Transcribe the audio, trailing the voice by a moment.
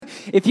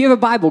If you have a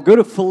Bible, go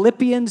to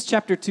Philippians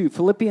chapter 2.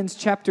 Philippians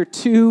chapter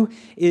 2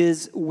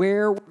 is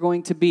where we're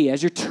going to be.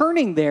 As you're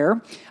turning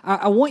there,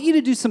 I want you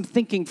to do some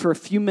thinking for a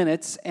few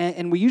minutes,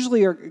 and we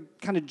usually are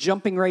kind of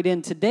jumping right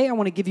in. Today, I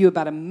want to give you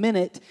about a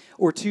minute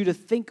or two to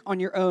think on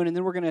your own, and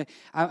then I'm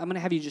going to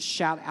have you just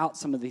shout out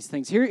some of these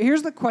things.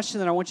 Here's the question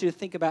that I want you to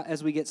think about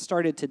as we get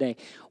started today.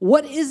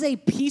 What is a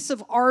piece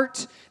of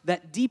art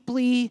that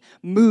deeply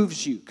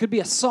moves you? Could be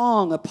a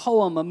song, a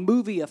poem, a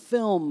movie, a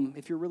film.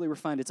 If you're really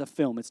refined, it's a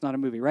film. It's not a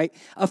movie, right?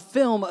 A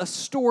film, a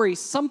story,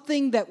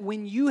 something that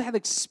when you have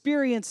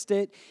experienced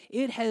it,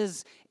 it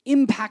has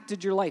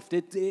impacted your life.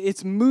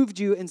 It's moved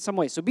you in some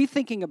way. So be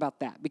thinking about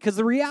that, because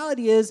the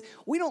reality is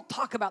we don't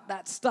talk about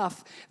that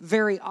stuff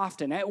very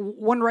often.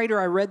 One writer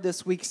I read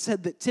this week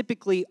said that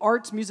typically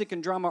arts, music,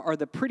 and drama are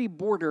the pretty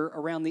border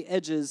around the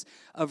edges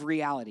of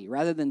reality,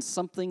 rather than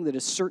something that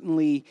is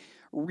certainly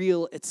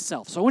real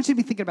itself. So I want you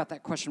to be thinking about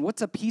that question.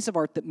 What's a piece of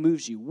art that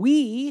moves you?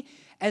 We,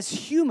 as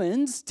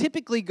humans,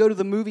 typically go to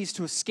the movies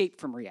to escape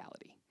from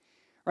reality.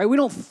 Right? We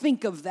don't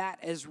think of that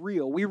as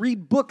real. We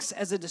read books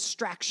as a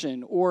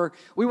distraction, or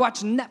we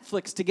watch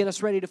Netflix to get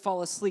us ready to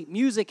fall asleep.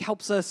 Music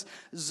helps us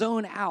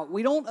zone out.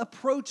 We don't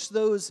approach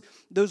those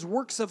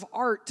works of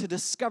art to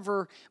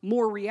discover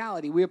more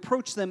reality. We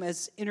approach them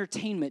as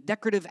entertainment,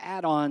 decorative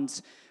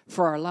add-ons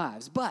for our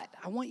lives. But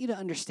I want you to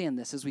understand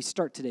this as we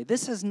start today.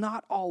 This has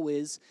not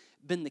always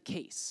been the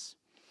case.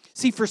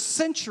 See, for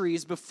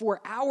centuries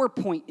before our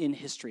point in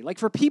history, like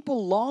for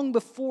people long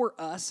before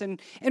us and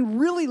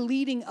really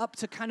leading up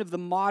to kind of the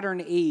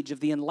modern age of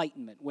the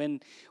Enlightenment,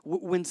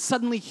 when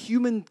suddenly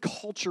human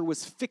culture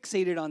was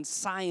fixated on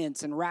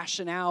science and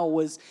rationale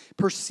was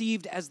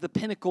perceived as the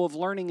pinnacle of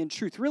learning and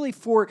truth, really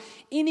for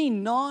any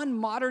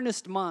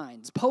non-modernist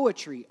minds,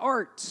 poetry,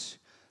 art,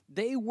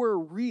 they were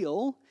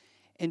real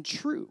and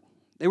true.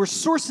 They were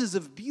sources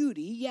of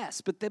beauty, yes,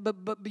 but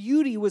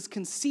beauty was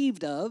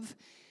conceived of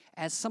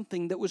as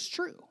something that was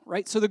true,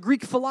 right? So the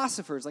Greek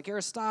philosophers like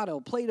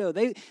Aristotle, Plato,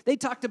 they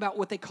talked about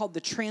what they called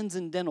the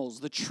transcendentals,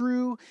 the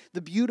true,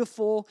 the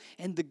beautiful,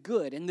 and the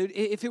good. And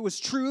if it was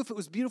true, if it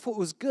was beautiful, it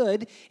was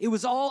good, it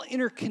was all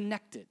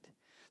interconnected.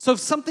 So if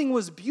something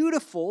was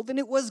beautiful, then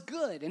it was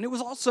good, and it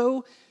was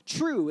also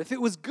true. If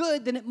it was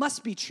good, then it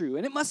must be true,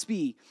 and it must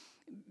be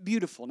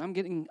beautiful. And I'm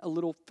getting a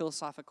little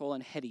philosophical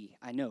and heady,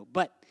 I know,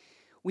 but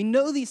we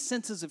know these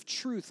senses of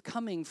truth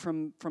coming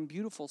from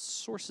beautiful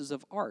sources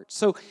of art.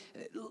 So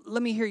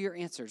let me hear your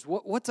answers.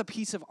 What's a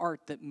piece of art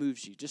that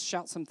moves you? Just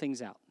shout some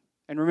things out.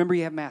 And remember,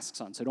 you have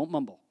masks on, so don't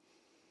mumble.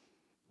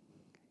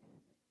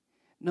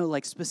 No,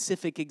 like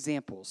specific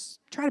examples.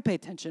 Try to pay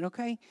attention,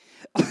 okay?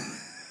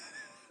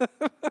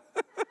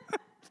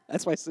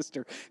 That's my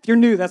sister. If you're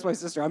new, that's my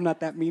sister. I'm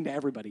not that mean to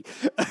everybody.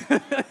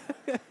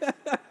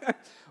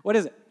 What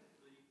is it?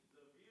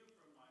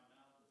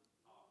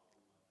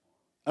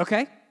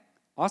 Okay.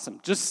 Awesome.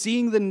 Just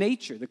seeing the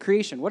nature, the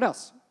creation. What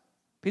else?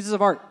 Pieces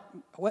of art.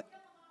 What?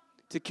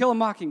 To Kill a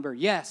Mockingbird.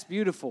 Yes,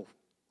 beautiful.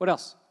 What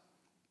else?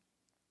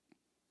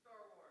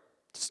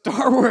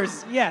 Star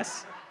Wars.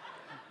 Yes.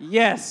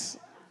 Yes.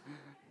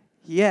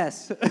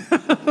 Yes.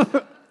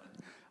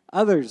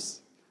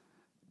 Others.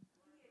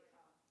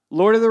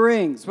 Lord of the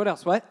Rings. What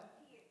else? What?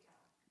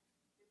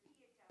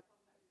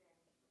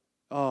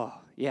 Oh,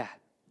 yeah.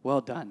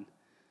 Well done.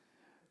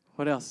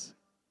 What else?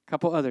 A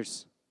couple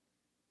others.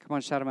 Come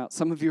on, shout them out.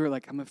 Some of you are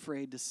like, I'm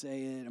afraid to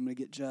say it. I'm going to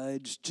get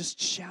judged.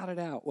 Just shout it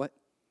out. What?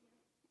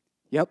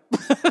 Yep.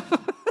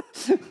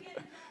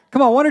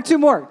 Come on, one or two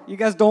more. You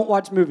guys don't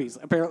watch movies,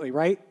 apparently,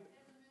 right?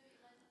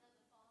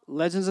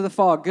 Legends of the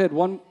Fall. Good.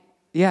 One.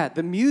 Yeah,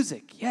 the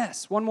music.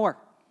 Yes, one more.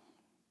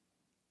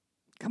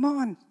 Come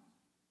on.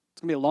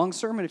 It's going to be a long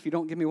sermon if you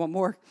don't give me one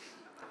more.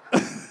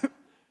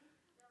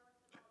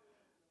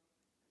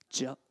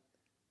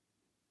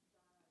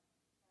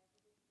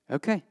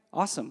 Okay,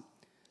 awesome.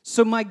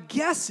 So my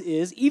guess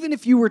is, even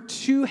if you were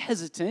too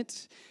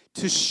hesitant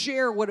to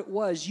share what it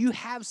was, you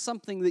have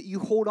something that you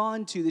hold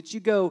on to that you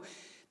go,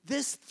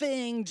 this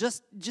thing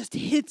just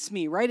hits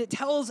me, right? It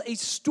tells a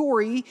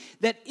story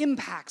that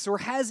impacts or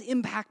has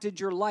impacted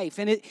your life.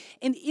 And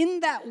in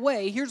that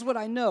way, here's what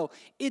I know.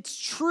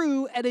 It's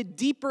true at a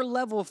deeper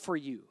level for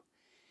you.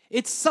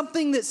 It's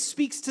something that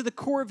speaks to the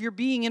core of your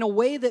being in a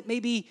way that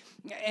maybe,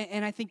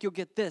 and I think you'll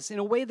get this, in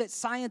a way that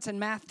science and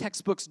math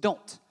textbooks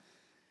don't.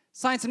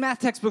 Science and math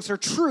textbooks are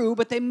true,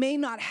 but they may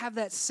not have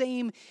that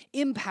same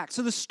impact.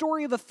 So the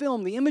story of a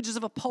film, the images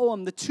of a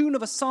poem, the tune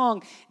of a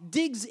song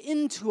digs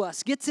into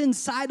us, gets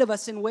inside of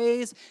us in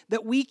ways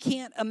that we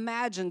can't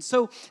imagine.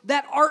 So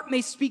that art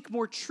may speak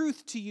more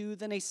truth to you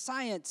than a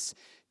science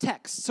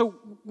text. So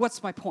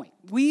what's my point?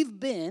 We've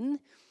been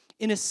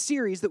in a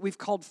series that we've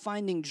called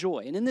Finding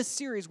Joy. And in this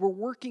series, we're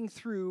working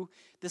through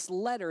this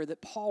letter that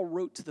Paul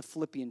wrote to the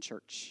Philippian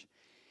church.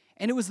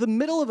 And it was the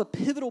middle of a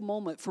pivotal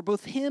moment for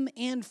both him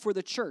and for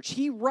the church.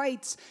 He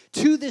writes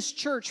to this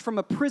church from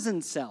a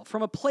prison cell,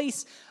 from a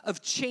place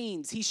of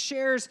chains. He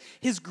shares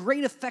his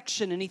great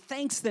affection and he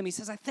thanks them. He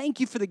says, I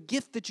thank you for the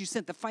gift that you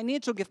sent, the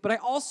financial gift, but I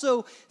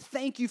also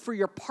thank you for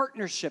your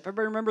partnership.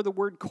 Everybody remember the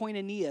word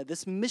koinonia,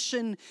 this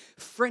mission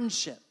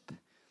friendship.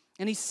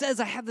 And he says,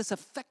 I have this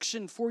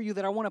affection for you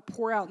that I want to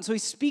pour out. And so he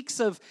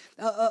speaks of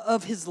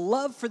his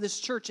love for this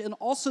church, and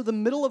also the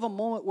middle of a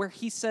moment where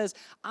he says,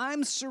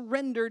 I'm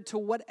surrendered to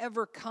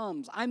whatever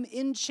comes. I'm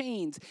in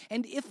chains,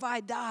 and if I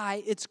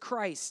die, it's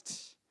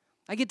Christ.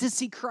 I get to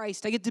see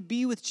Christ. I get to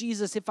be with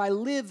Jesus. If I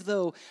live,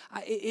 though,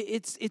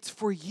 it's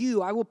for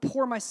you. I will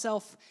pour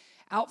myself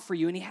out for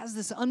you. And he has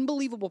this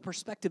unbelievable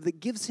perspective that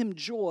gives him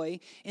joy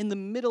in the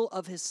middle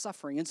of his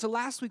suffering. And so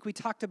last week we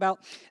talked about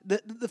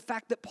the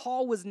fact that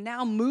Paul was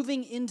now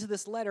moving into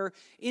this letter,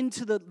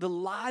 into the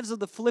lives of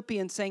the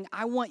Philippians, saying,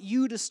 I want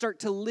you to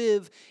start to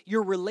live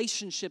your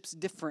relationships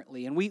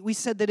differently. And we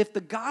said that if the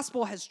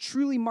gospel has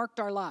truly marked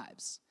our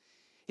lives,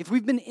 if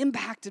we've been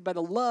impacted by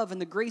the love and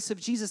the grace of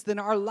Jesus, then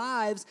our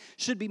lives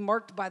should be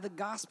marked by the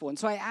gospel. And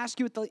so I asked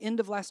you at the end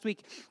of last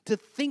week to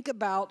think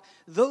about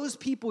those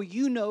people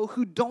you know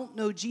who don't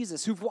know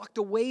Jesus, who've walked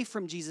away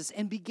from Jesus,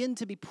 and begin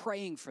to be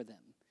praying for them,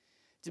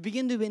 to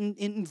begin to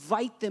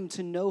invite them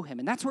to know him.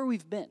 And that's where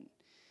we've been.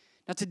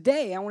 Now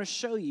today I want to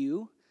show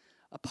you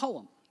a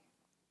poem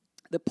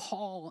that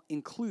Paul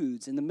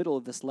includes in the middle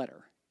of this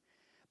letter.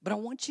 But I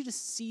want you to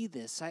see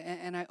this,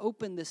 and I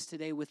open this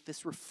today with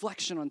this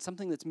reflection on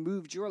something that's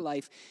moved your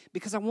life,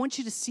 because I want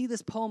you to see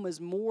this poem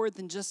as more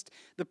than just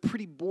the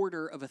pretty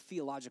border of a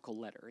theological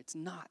letter. It's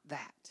not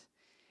that.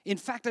 In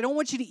fact, I don't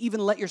want you to even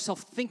let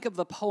yourself think of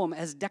the poem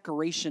as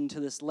decoration to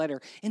this letter.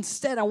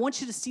 Instead, I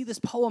want you to see this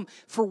poem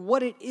for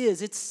what it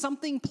is. It's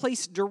something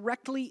placed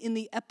directly in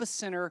the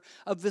epicenter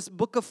of this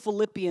book of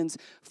Philippians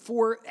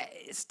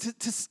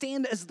to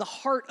stand as the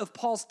heart of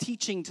Paul's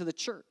teaching to the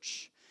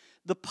church.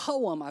 The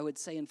poem, I would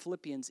say, in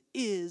Philippians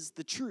is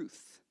the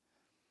truth.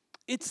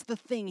 It's the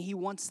thing he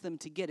wants them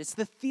to get. It's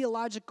the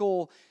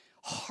theological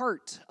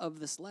heart of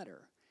this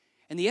letter.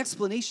 And the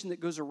explanation that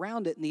goes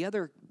around it in the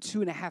other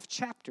 2.5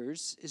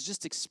 chapters is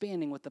just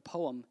expanding what the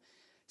poem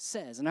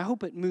says. And I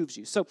hope it moves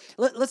you. So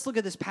let's look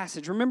at this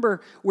passage.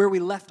 Remember where we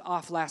left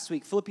off last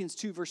week, Philippians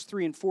 2, verse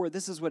 3 and 4.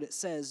 This is what it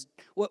says,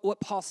 what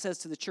Paul says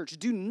to the church.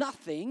 Do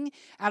nothing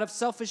out of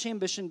selfish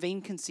ambition,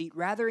 vain conceit.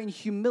 Rather, in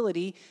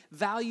humility,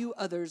 value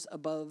others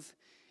above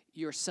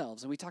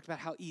yourselves. And we talked about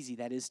how easy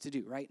that is to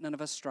do, right? None of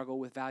us struggle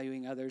with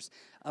valuing others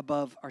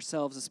above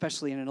ourselves,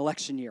 especially in an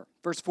election year.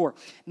 Verse 4,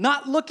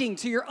 not looking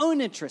to your own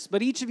interests,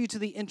 but each of you to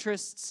the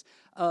interests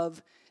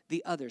of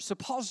the others. So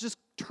Paul's just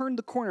turned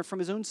the corner from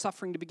his own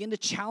suffering to begin to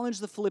challenge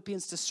the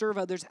Philippians to serve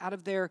others out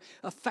of their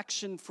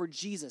affection for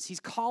Jesus.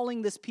 He's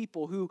calling this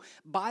people who,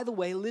 by the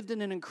way, lived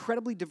in an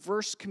incredibly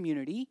diverse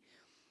community.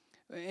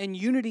 And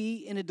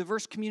unity in a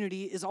diverse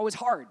community is always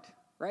hard,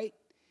 right?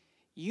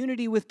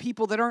 Unity with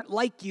people that aren't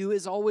like you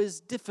is always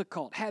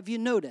difficult. Have you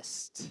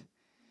noticed?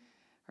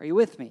 Are you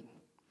with me?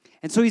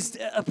 And so he's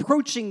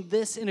approaching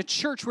this in a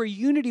church where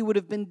unity would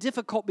have been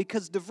difficult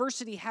because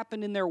diversity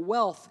happened in their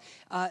wealth.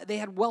 They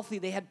had wealthy,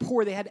 they had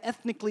poor, they had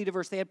ethnically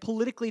diverse, they had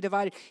politically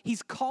divided.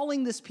 He's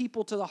calling this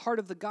people to the heart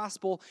of the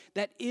gospel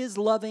that is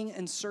loving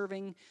and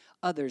serving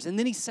others. And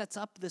then he sets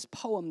up this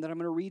poem that I'm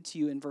going to read to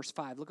you in verse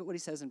 5. Look at what he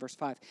says in verse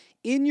 5.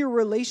 In your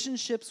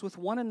relationships with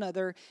one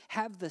another,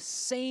 have the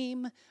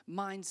same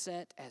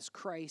mindset as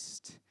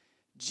Christ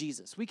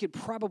Jesus. We could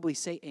probably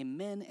say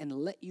amen and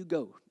let you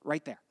go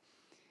right there.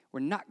 We're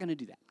not going to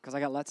do that because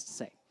I got lots to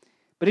say.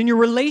 But in your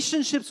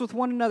relationships with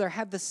one another,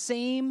 have the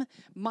same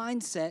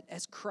mindset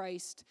as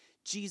Christ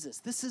Jesus.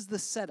 This is the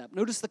setup.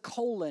 Notice the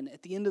colon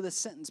at the end of the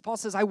sentence. Paul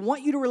says, I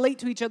want you to relate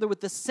to each other with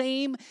the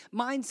same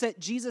mindset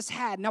Jesus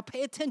had. Now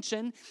pay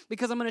attention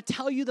because I'm going to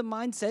tell you the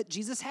mindset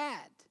Jesus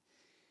had.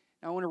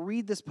 Now I want to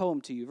read this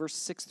poem to you, verse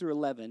 6 through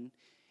 11,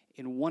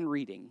 in one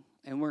reading,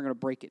 and we're going to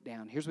break it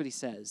down. Here's what he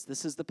says.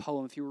 This is the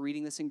poem. If you were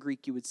reading this in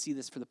Greek, you would see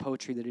this for the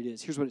poetry that it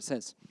is. Here's what it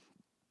says.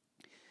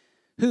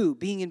 Who,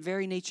 being in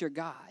very nature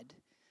God,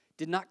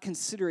 did not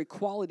consider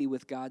equality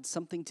with God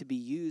something to be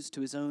used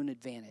to his own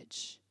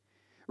advantage.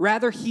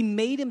 Rather, he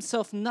made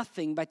himself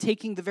nothing by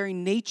taking the very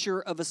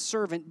nature of a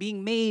servant,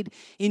 being made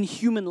in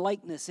human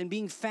likeness, and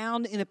being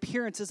found in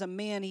appearance as a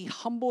man, he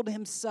humbled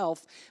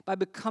himself by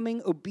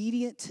becoming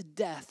obedient to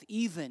death,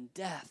 even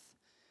death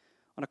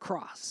on a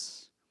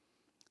cross.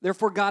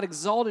 Therefore, God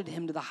exalted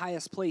him to the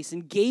highest place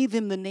and gave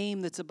him the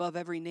name that's above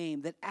every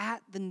name, that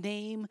at the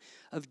name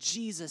of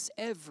Jesus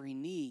every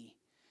knee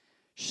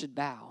should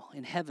bow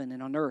in heaven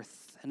and on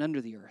earth and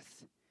under the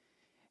earth.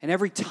 And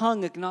every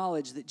tongue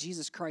acknowledge that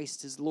Jesus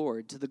Christ is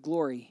Lord, to the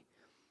glory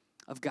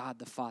of God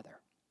the Father.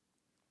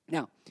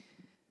 Now,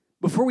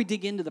 before we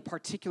dig into the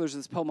particulars of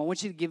this poem, I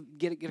want you to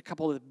get a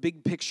couple of the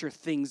big picture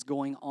things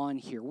going on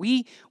here.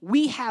 We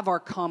have our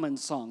common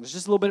songs,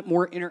 just a little bit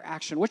more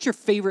interaction. What's your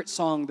favorite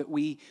song that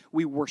we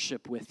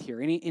worship with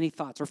here? Any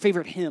thoughts? Or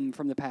favorite hymn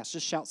from the past?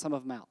 Just shout some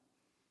of them out.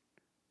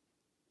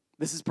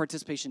 This is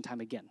participation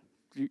time again.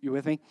 You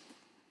with me?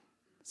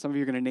 Some of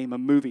you are going to name a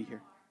movie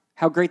here.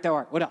 How Great Thou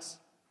Art. What else?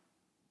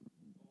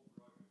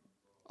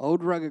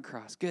 Old Rugged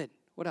Cross. Good.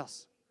 What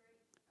else?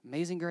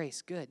 Amazing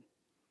Grace. Good.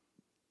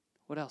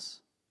 What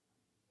else?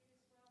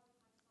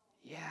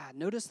 Yeah,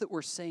 notice that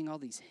we're saying all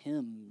these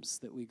hymns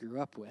that we grew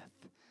up with.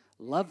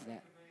 Love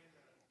that.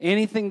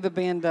 Anything the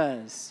band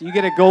does. You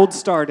get a gold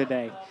star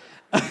today.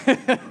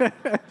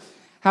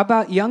 How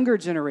about younger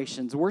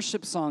generations,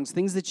 worship songs,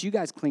 things that you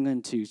guys cling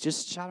into?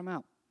 Just shout them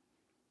out.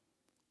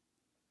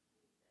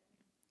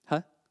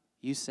 Huh?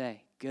 You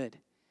say. Good.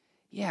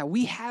 Yeah,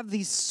 we have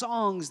these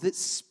songs that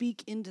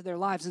speak into their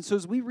lives. And so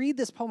as we read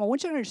this poem, I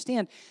want you to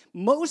understand,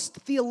 most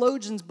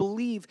theologians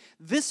believe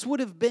this would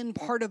have been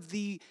part of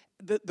the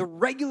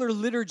regular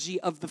liturgy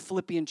of the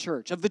Philippian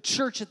church, of the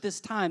church at this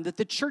time, that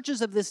the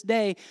churches of this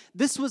day,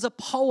 this was a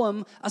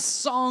poem, a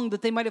song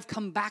that they might have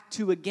come back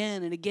to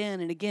again and again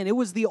and again. It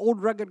was the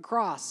old rugged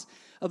cross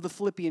of the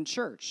Philippian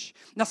church.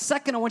 Now,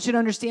 second, I want you to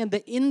understand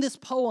that in this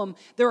poem,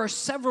 there are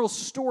several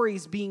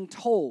stories being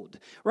told,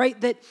 right?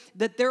 That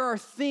there are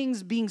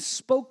things being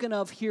spoken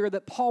of here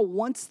that Paul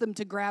wants them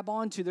to grab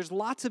onto. There's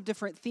lots of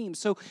different themes.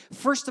 So,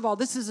 first of all,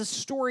 this is a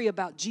story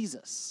about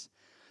Jesus.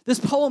 This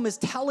poem is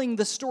telling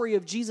the story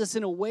of Jesus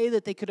in a way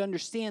that they could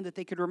understand, that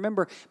they could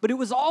remember. But it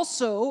was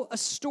also a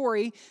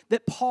story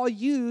that Paul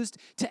used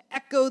to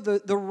echo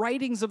the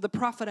writings of the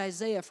prophet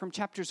Isaiah from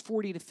chapters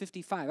 40 to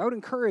 55. I would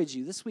encourage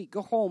you this week,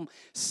 go home,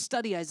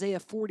 study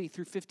Isaiah 40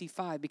 through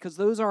 55, because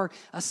those are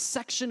a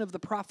section of the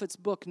prophet's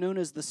book known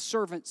as the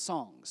servant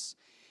songs.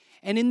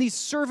 And in these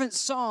servant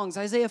songs,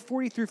 Isaiah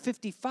 40 through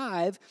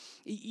 55,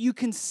 you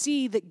can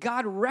see that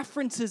God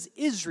references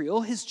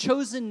Israel, his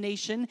chosen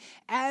nation,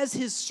 as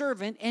his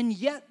servant, and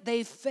yet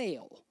they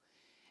fail.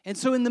 And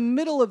so in the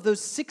middle of those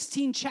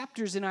 16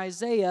 chapters in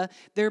Isaiah,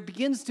 there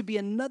begins to be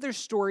another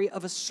story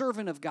of a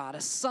servant of God,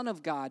 a son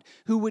of God,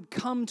 who would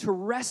come to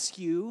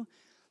rescue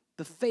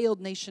the failed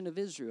nation of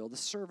Israel, the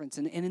servants.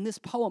 And in this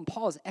poem,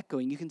 Paul is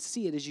echoing. You can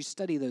see it as you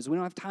study those. We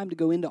don't have time to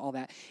go into all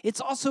that. It's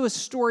also a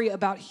story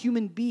about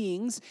human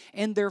beings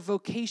and their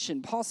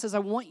vocation. Paul says, I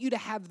want you to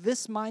have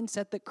this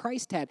mindset that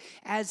Christ had.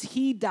 As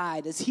he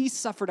died, as he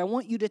suffered, I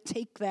want you to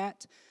take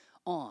that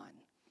on.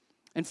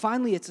 And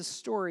finally, it's a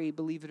story,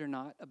 believe it or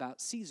not,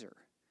 about Caesar.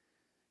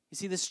 You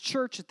see, this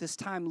church at this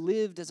time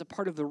lived as a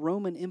part of the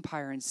Roman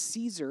Empire, and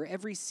Caesar,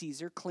 every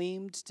Caesar,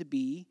 claimed to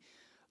be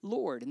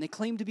Lord. And they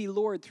claimed to be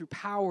Lord through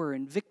power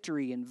and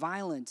victory and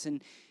violence.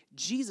 And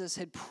Jesus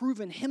had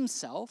proven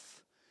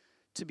himself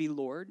to be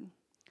Lord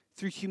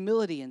through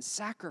humility and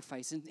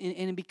sacrifice. And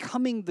in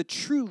becoming the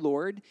true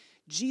Lord,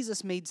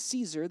 Jesus made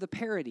Caesar the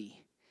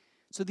parody.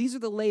 So these are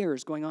the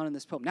layers going on in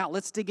this poem. Now,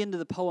 let's dig into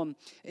the poem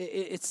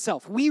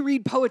itself. We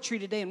read poetry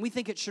today, and we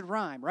think it should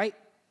rhyme, right?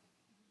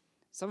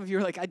 Some of you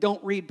are like, I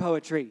don't read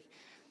poetry.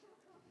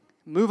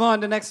 Move on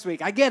to next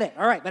week. I get it.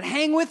 All right, but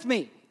hang with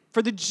me.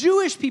 For the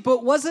Jewish people,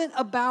 it wasn't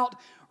about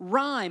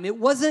rhyme. It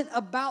wasn't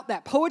about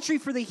that. Poetry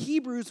for the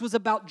Hebrews was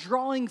about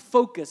drawing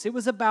focus. It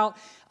was about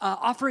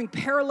offering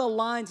parallel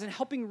lines and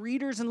helping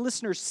readers and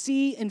listeners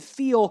see and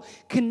feel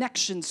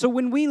connections. So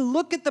when we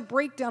look at the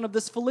breakdown of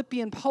this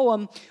Philippian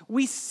poem,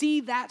 we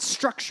see that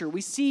structure.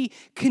 We see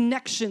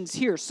connections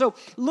here. So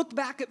look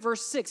back at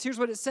verse 6. Here's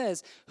what it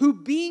says. Who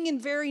being in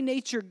very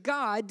nature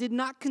God did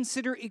not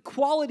consider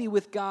equality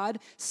with God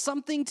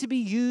something to be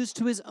used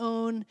to his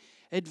own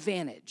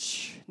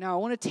advantage. Now, I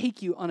want to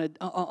take you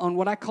on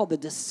what I call the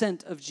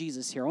descent of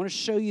Jesus here. I want to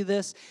show you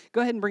this.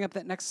 Go ahead and bring up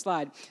that next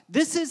slide.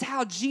 This is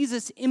how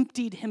Jesus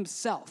emptied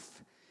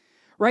himself,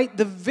 right?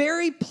 The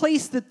very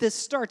place that this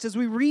starts, as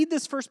we read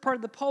this first part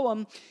of the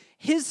poem,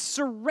 his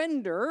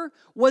surrender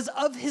was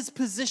of his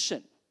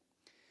position.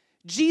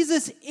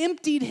 Jesus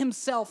emptied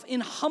himself in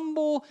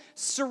humble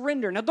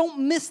surrender. Now,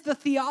 don't miss the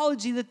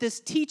theology that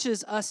this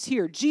teaches us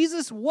here.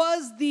 Jesus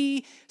was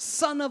the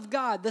Son of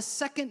God, the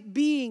second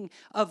being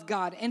of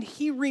God, and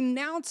he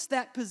renounced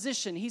that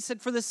position. He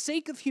said, for the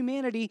sake of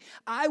humanity,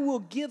 I will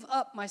give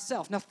up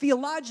myself. Now,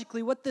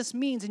 theologically, what this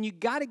means, and you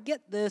got to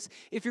get this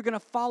if you're going to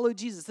follow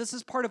Jesus, this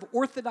is part of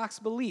Orthodox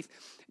belief.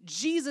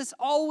 Jesus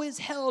always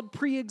held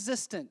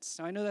pre-existence.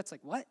 Now, I know that's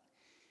like, what?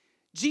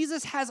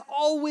 Jesus has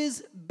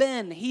always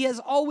been. He has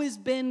always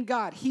been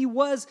God. He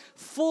was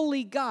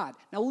fully God.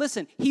 Now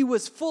listen, he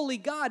was fully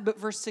God, but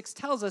verse 6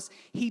 tells us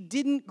he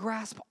didn't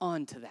grasp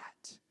onto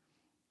that.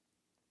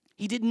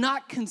 He did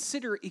not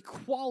consider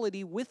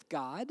equality with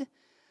God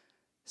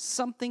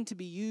something to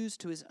be used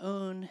to his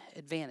own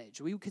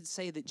advantage. We could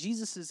say that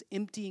Jesus'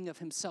 emptying of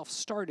himself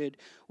started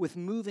with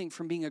moving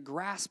from being a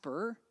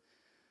grasper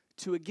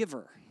to a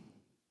giver.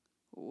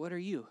 What are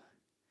you?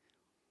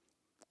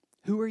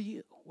 Who are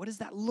you? What does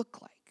that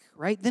look like,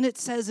 right? Then it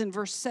says in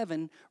verse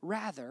 7,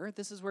 rather,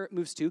 this is where it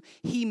moves to,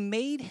 he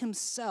made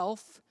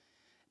himself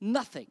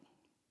nothing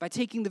by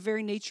taking the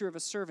very nature of a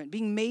servant,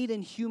 being made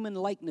in human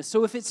likeness.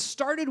 So if it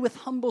started with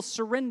humble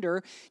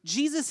surrender,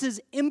 Jesus'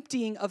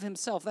 emptying of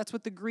himself, that's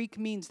what the Greek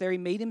means there, he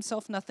made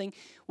himself nothing,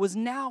 was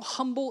now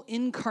humble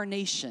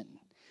incarnation.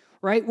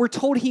 Right? We're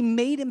told he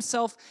made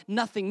himself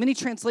nothing. Many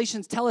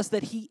translations tell us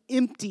that he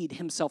emptied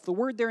himself. The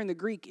word there in the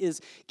Greek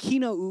is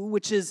kinou,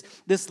 which is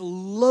this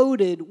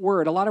loaded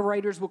word. A lot of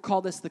writers will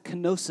call this the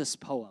kenosis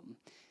poem,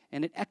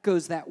 and it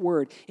echoes that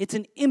word. It's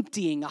an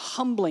emptying, a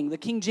humbling. The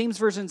King James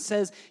Version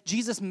says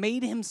Jesus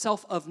made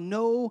himself of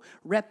no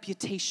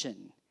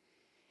reputation.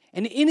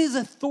 And in his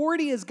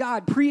authority as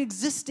God,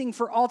 pre-existing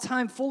for all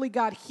time, fully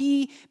God,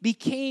 he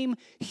became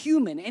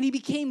human, and he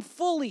became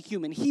fully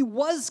human. He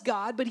was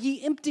God, but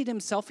he emptied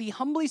himself. He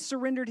humbly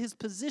surrendered his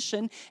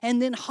position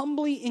and then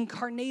humbly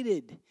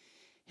incarnated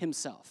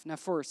himself. Now,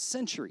 for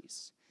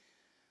centuries,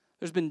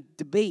 there's been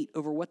debate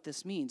over what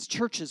this means.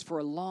 Churches for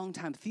a long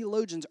time,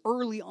 theologians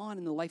early on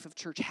in the life of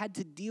church had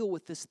to deal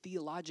with this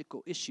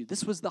theological issue.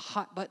 This was the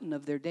hot button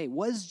of their day.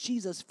 Was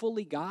Jesus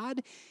fully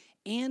God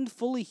and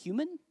fully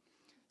human?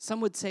 Some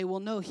would say,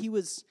 well, no, he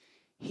was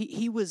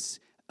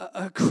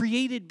a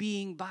created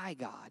being by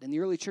God. And the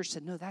early church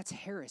said, no, that's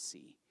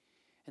heresy.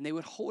 And they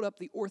would hold up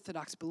the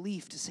orthodox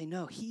belief to say,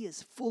 no, he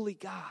is fully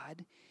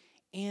God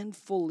and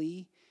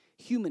fully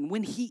human.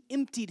 When he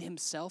emptied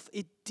himself,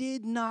 it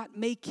did not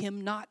make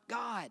him not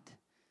God.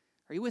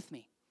 Are you with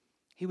me?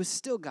 He was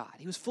still God.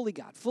 He was fully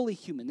God, fully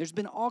human. There's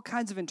been all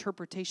kinds of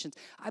interpretations.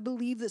 I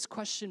believe this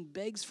question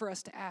begs for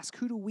us to ask,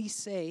 who do we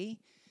say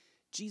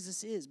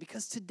Jesus is?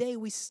 Because today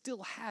we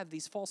still have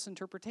these false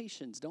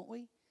interpretations, don't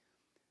we?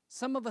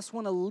 Some of us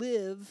want to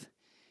live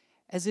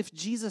as if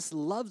Jesus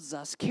loves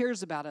us,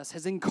 cares about us,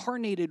 has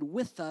incarnated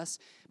with us,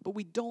 but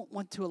we don't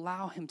want to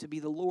allow him to be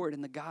the Lord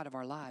and the God of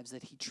our lives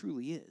that he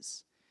truly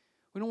is.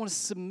 We don't want to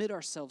submit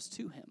ourselves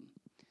to him.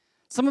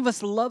 Some of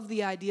us love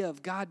the idea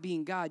of God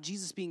being God,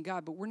 Jesus being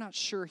God, but we're not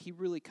sure he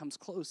really comes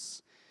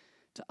close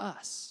to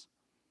us.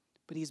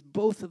 But he's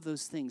both of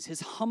those things,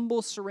 his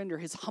humble surrender,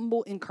 his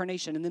humble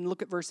incarnation. And then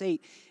look at verse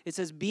 8. It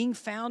says, being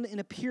found in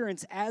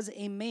appearance as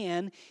a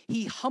man,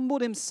 he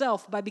humbled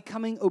himself by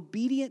becoming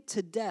obedient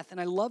to death. And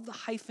I love the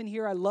hyphen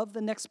here. I love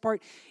the next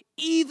part.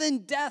 Even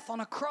death on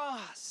a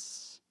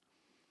cross.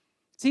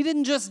 So he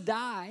didn't just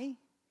die.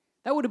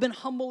 That would have been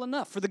humble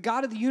enough for the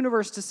God of the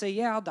universe to say,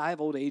 yeah, I'll die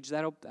of old age,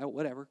 that'll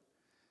whatever.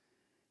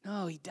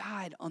 No, he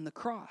died on the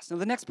cross. Now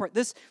the next part,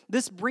 this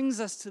brings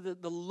us to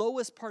the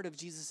lowest part of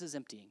Jesus'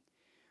 emptying.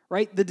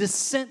 Right? The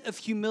descent of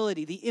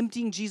humility, the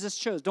emptying Jesus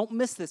chose. Don't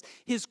miss this.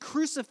 His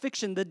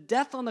crucifixion, the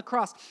death on the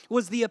cross,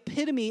 was the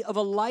epitome of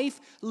a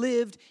life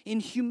lived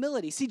in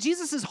humility. See,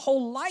 Jesus'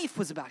 whole life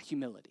was about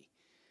humility.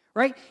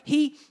 Right?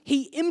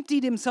 He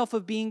emptied himself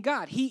of being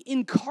God. He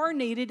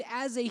incarnated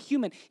as a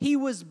human. He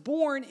was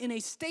born in a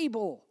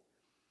stable.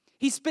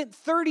 He spent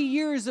 30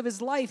 years of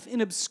his life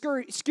in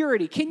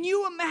obscurity. Can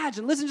you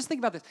imagine? Listen, just think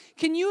about this.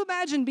 Can you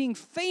imagine being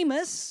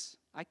famous?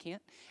 I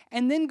can't.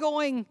 And then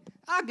going,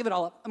 I'll give it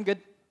all up. I'm good.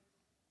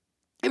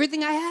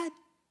 Everything I had,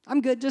 I'm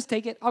good, just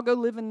take it. I'll go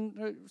live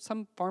in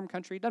some farm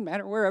country, doesn't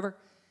matter, wherever.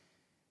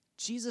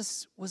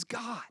 Jesus was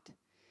God. And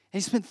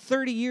he spent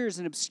 30 years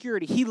in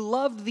obscurity. He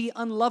loved the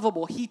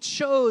unlovable. He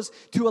chose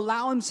to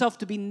allow himself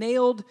to be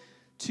nailed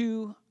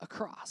to a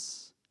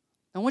cross.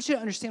 I want you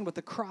to understand what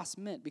the cross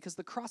meant, because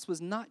the cross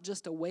was not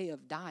just a way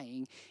of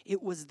dying,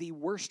 it was the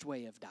worst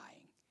way of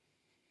dying.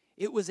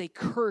 It was a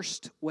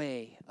cursed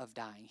way of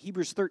dying.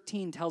 Hebrews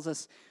 13 tells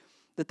us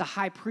that the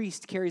high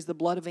priest carries the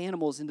blood of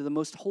animals into the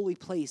most holy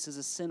place as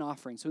a sin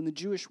offering. So in the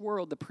Jewish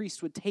world, the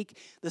priest would take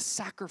the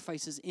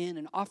sacrifices in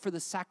and offer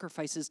the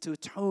sacrifices to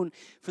atone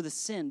for the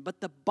sin.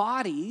 But the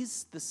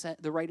bodies,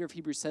 the writer of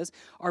Hebrews says,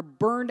 are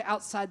burned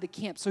outside the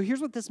camp. So here's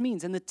what this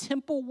means. In the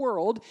temple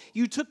world,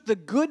 you took the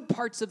good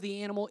parts of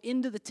the animal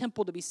into the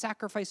temple to be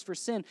sacrificed for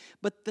sin,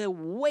 but the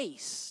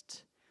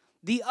waste,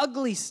 the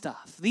ugly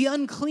stuff, the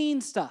unclean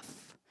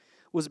stuff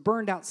was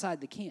burned outside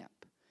the camp.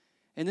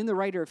 And then the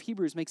writer of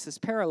Hebrews makes this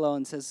parallel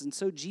and says, and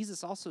so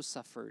Jesus also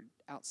suffered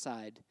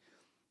outside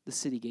the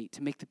city gate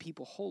to make the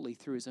people holy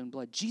through his own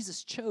blood.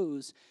 Jesus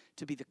chose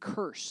to be the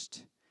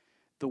cursed,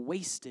 the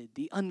wasted,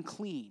 the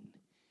unclean,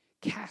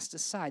 cast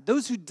aside.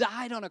 Those who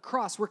died on a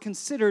cross were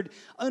considered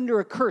under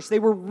a curse. They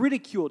were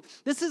ridiculed.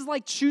 This is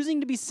like choosing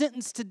to be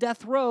sentenced to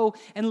death row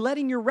and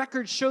letting your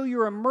record show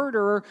you're a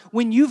murderer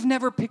when you've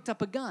never picked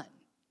up a gun.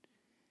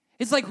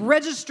 It's like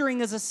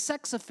registering as a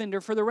sex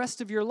offender for the rest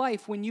of your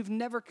life when you've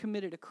never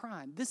committed a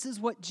crime. This is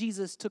what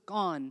Jesus took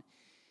on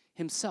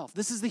himself.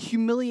 This is the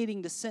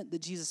humiliating descent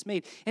that Jesus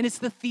made. And it's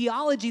the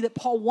theology that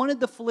Paul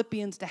wanted the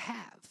Philippians to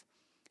have.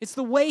 It's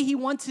the way he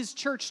wants his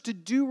church to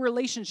do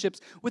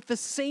relationships with the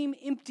same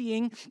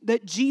emptying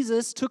that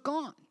Jesus took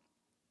on.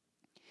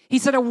 He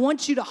said, I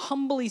want you to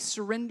humbly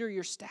surrender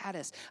your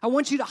status. I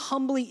want you to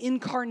humbly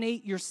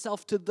incarnate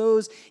yourself to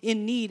those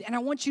in need. And I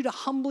want you to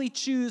humbly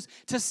choose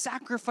to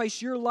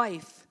sacrifice your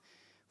life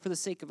for the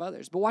sake of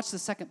others. But watch the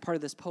second part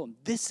of this poem.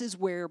 This is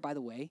where, by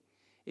the way,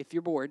 if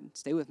you're bored,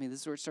 stay with me. This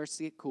is where it starts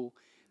to get cool.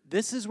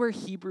 This is where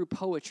Hebrew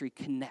poetry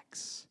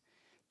connects.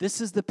 This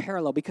is the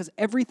parallel, because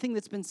everything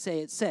that's been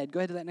said,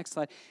 go ahead to that next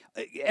slide.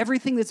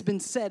 Everything that's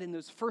been said in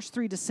those first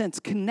three descents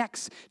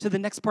connects to the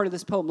next part of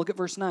this poem. Look at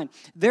verse 9.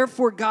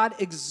 Therefore God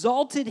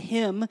exalted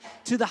him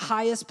to the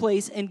highest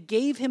place and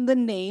gave him the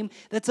name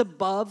that's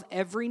above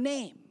every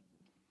name.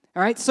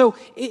 All right, so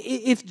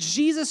if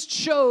Jesus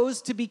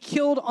chose to be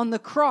killed on the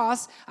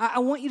cross, I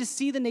want you to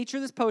see the nature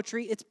of this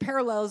poetry. It's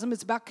parallelism.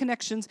 It's about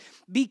connections.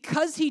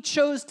 Because he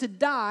chose to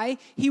die,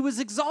 he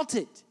was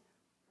exalted.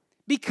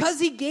 Because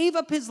he gave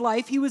up his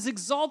life, he was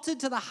exalted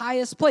to the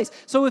highest place.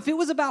 So if it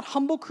was about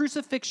humble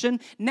crucifixion,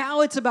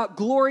 now it's about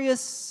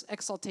glorious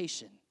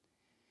exaltation.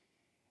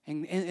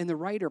 And the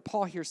writer,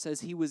 Paul here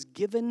says he was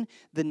given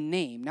the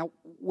name. Now,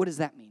 what does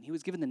that mean? He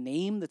was given the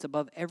name that's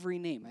above every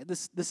name.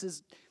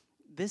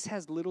 This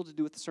has little to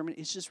do with the sermon.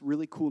 It's just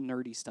really cool,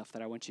 nerdy stuff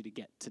that I want you to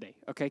get today.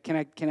 Okay, can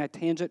I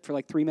tangent for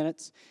like 3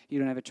 minutes? You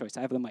don't have a choice.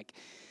 I have the mic.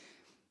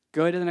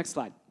 Go ahead to the next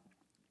slide.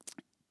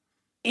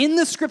 In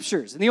the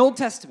scriptures, in the Old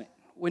Testament,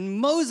 when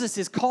Moses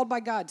is called by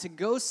God to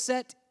go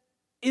set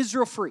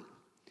Israel free,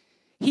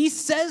 he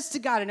says to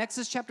God in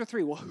Exodus chapter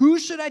 3, well, who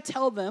should I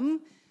tell them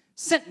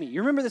sent me?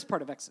 You remember this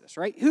part of Exodus,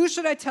 right? Who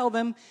should I tell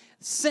them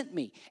sent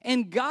me?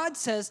 And God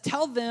says,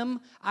 tell them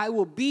I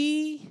will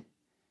be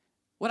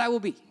what I will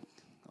be.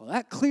 Well,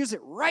 that clears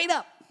it right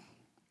up.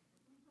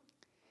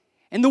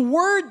 And the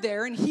word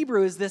there in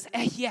Hebrew is this,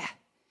 ehyeh,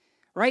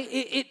 right?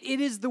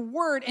 It is the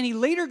word, and he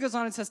later goes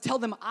on and says, tell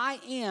them I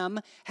am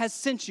has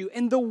sent you.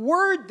 And the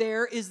word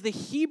there is the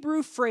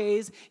Hebrew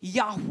phrase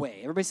Yahweh.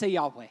 Everybody say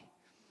Yahweh.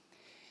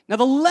 Now,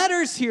 the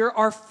letters here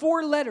are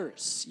 4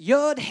 letters.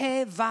 Yod,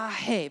 He, Vah,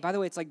 He. By the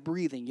way, it's like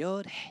breathing.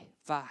 Yod, He,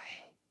 Vah,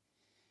 He.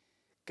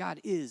 God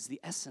is the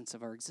essence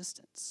of our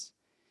existence,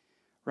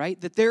 right?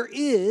 That there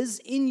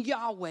is in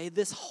Yahweh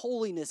this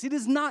holiness.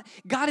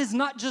 God is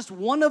not just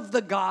one of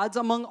the gods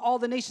among all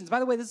the nations. By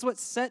the way, this is what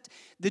set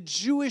the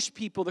Jewish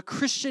people, the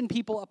Christian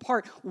people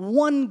apart.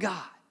 One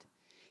God.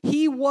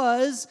 He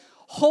was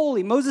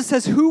holy. Moses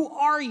says, who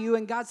are you?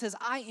 And God says,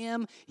 I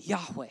am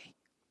Yahweh.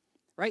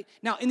 Right?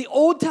 Now, in the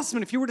Old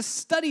Testament, if you were to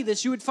study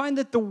this, you would find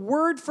that the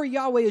word for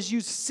Yahweh is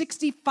used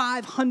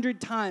 6,500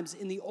 times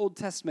in the Old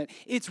Testament.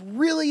 It's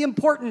really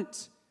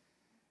important.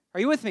 Are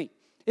you with me?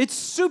 It's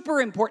super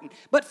important.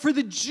 But for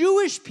the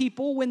Jewish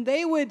people, when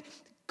they would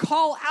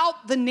call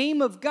out the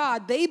name of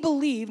God, they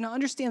believed, now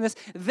understand this,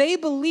 they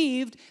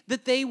believed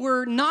that they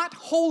were not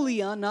holy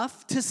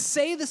enough to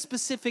say the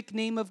specific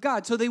name of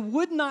God. So they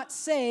would not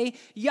say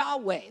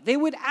Yahweh. They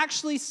would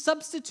actually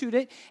substitute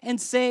it and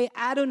say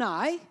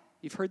Adonai.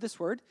 You've heard this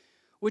word,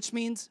 which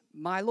means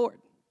my Lord.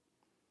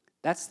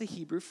 That's the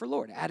Hebrew for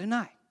Lord,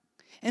 Adonai.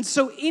 And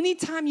so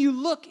anytime you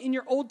look in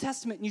your Old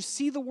Testament and you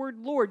see the word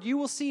Lord, you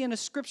will see in the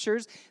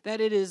scriptures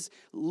that it is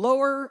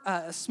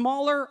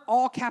smaller,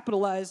 all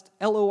capitalized,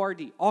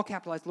 L-O-R-D, all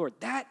capitalized Lord.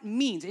 That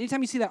means,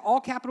 anytime you see that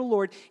all capital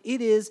Lord, it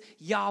is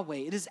Yahweh,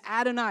 it is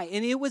Adonai.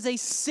 And it was a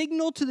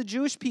signal to the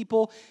Jewish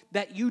people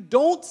that you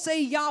don't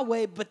say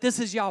Yahweh, but this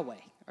is Yahweh.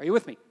 Are you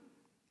with me?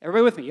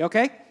 Everybody with me,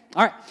 okay?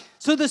 All right,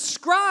 so the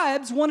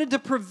scribes wanted to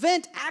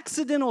prevent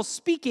accidental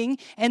speaking,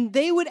 and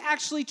they would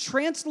actually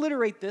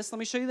transliterate this. Let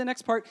me show you the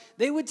next part.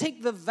 They would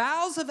take the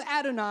vowels of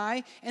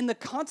Adonai and the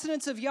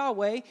consonants of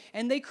Yahweh,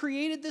 and they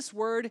created this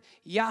word,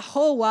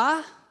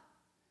 Yahovah,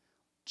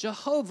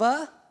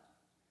 Jehovah.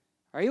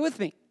 Are you with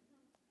me?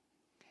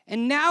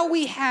 And now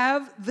we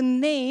have the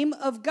name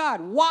of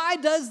God. Why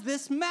does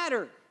this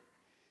matter?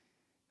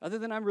 Other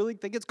than I really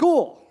think it's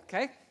cool,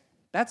 okay?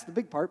 That's the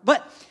big part.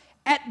 But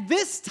at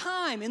this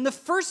time, in the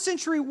first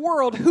century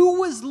world,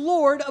 who was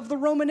Lord of the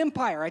Roman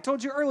Empire? I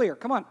told you earlier.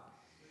 Come on.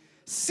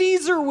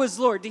 Caesar was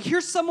Lord. To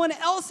hear someone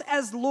else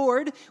as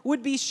Lord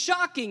would be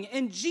shocking.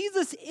 And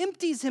Jesus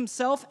empties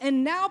himself,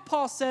 and now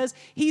Paul says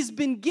he's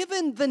been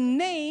given the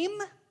name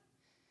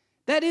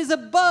that is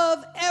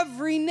above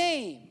every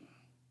name.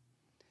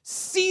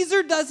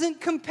 Caesar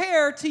doesn't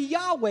compare to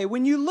Yahweh.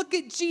 When you look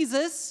at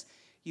Jesus,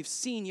 you've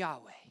seen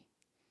Yahweh.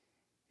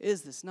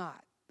 Is this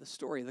not the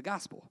story of the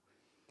gospel?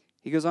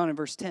 He goes on in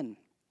verse 10,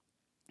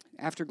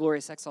 after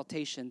glorious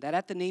exaltation, that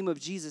at the name of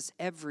Jesus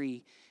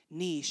every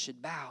knee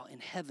should bow in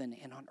heaven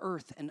and on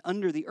earth and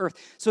under the earth.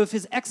 So if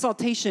his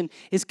exaltation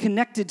is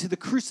connected to the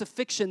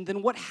crucifixion,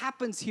 then what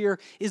happens here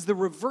is the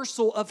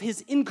reversal of his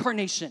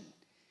incarnation.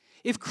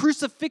 If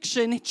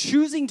crucifixion,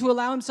 choosing to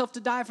allow himself to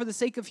die for the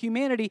sake of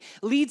humanity,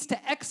 leads to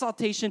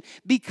exaltation,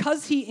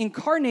 because he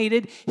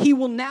incarnated, he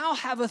will now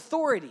have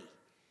authority.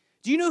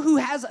 Do you know who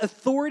has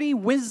authority,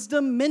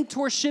 wisdom,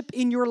 mentorship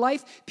in your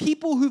life?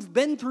 People who've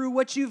been through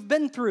what you've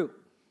been through.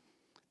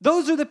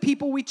 Those are the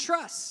people we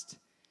trust.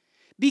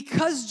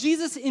 Because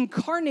Jesus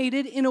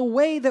incarnated in a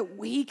way that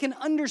he can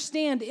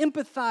understand,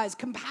 empathize,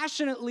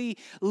 compassionately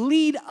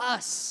lead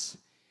us,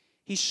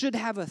 he should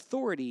have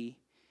authority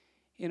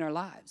in our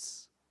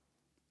lives.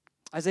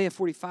 Isaiah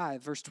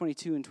 45, verse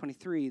 22 and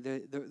 23,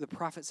 the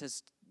prophet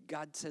says,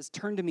 God says,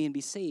 turn to me and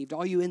be saved,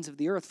 all you ends of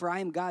the earth, for I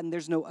am God and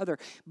there's no other.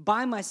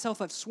 By myself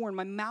I've sworn,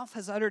 my mouth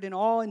has uttered in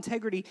all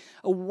integrity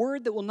a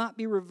word that will not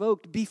be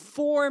revoked.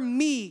 Before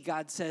me,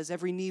 God says,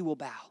 every knee will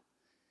bow.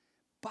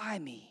 By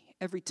me,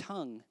 every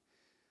tongue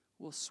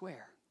will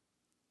swear.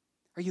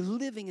 Are you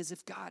living as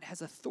if God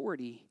has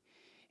authority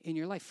in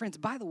your life? Friends,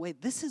 by the way,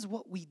 this is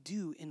what we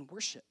do in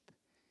worship.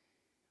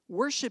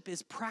 Worship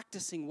is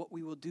practicing what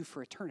we will do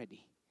for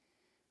eternity.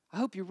 I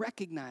hope you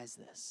recognize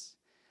this.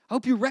 I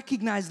hope you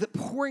recognize that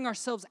pouring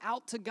ourselves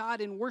out to God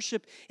in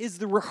worship is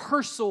the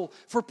rehearsal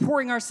for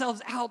pouring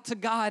ourselves out to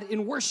God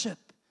in worship.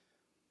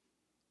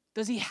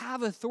 Does he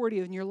have authority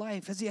in your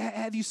life?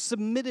 Have you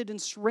submitted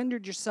and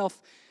surrendered yourself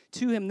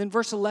to him? Then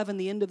verse 11,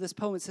 the end of this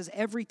poem, it says,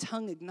 every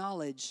tongue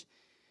acknowledge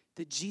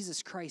that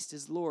Jesus Christ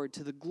is Lord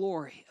to the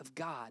glory of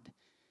God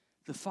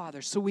the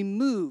Father. So we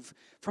move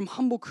from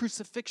humble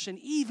crucifixion,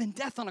 even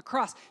death on a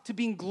cross, to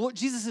being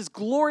Jesus is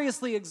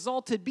gloriously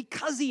exalted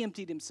because he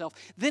emptied himself.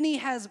 Then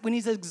when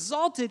he's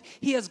exalted,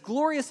 he has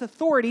glorious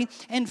authority.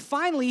 And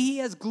finally, he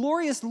has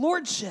glorious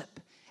lordship.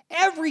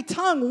 Every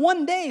tongue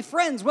one day,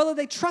 friends, whether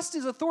they trust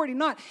his authority or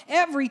not,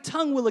 every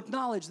tongue will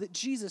acknowledge that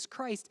Jesus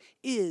Christ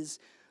is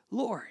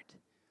Lord.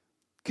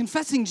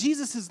 Confessing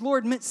Jesus as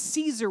Lord meant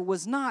Caesar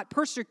was not.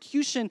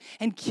 Persecution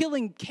and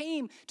killing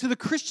came to the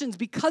Christians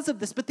because of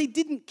this, but they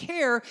didn't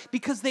care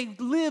because they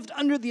lived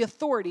under the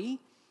authority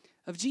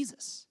of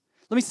Jesus.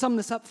 Let me sum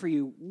this up for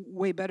you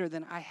way better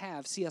than I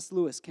have. C.S.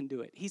 Lewis can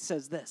do it. He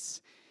says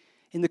this: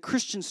 in the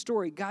Christian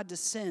story, God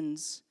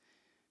descends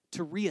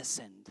to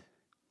reascend.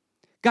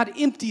 God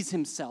empties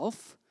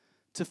himself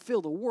to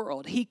fill the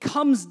world. He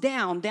comes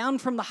down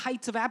from the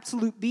heights of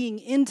absolute being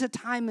into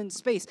time and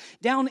space,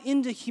 down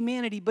into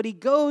humanity, but he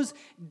goes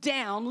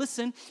down,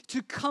 listen,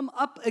 to come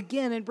up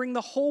again and bring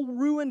the whole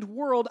ruined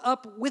world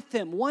up with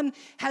him. One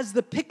has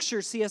the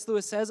picture, C.S.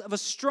 Lewis says, of a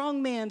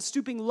strong man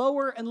stooping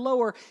lower and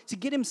lower to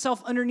get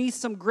himself underneath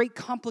some great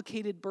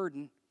complicated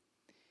burden.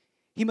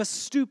 He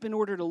must stoop in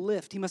order to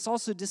lift. He must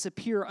also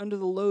disappear under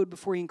the load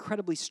before he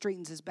incredibly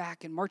straightens his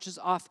back and marches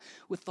off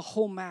with the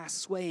whole mass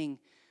swaying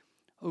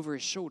over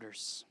his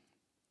shoulders.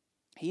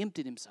 He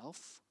emptied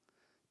himself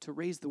to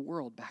raise the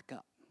world back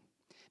up.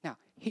 Now,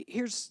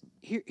 here's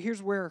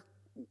where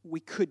we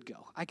could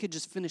go. I could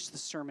just finish the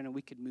sermon and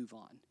we could move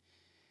on.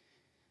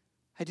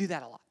 I do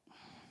that a lot.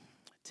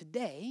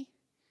 Today,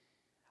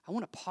 I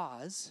want to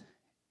pause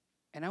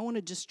and I want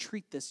to just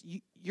treat this.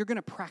 You're going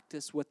to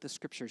practice what the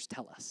scriptures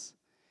tell us.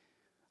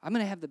 I'm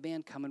going to have the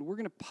band come and we're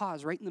going to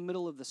pause right in the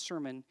middle of the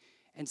sermon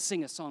and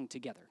sing a song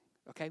together,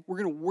 okay? We're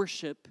going to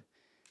worship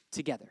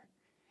together.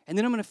 And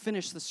then I'm going to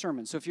finish the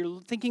sermon. So if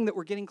you're thinking that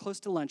we're getting close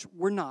to lunch,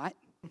 we're not.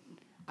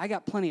 I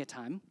got plenty of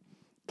time,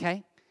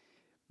 okay?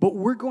 But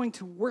we're going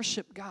to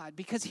worship God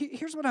because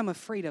here's what I'm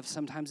afraid of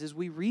sometimes is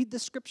we read the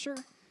scripture,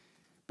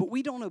 but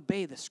we don't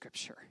obey the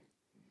scripture.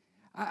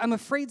 I'm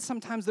afraid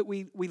sometimes that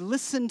we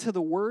listen to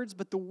the words,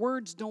 but the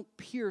words don't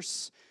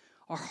pierce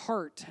our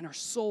heart and our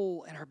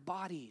soul and our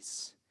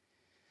bodies.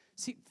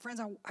 See, friends,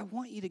 I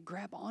want you to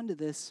grab onto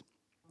this.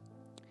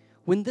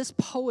 When this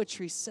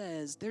poetry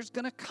says there's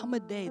going to come a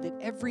day that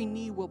every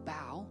knee will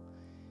bow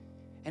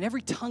and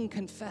every tongue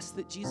confess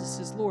that Jesus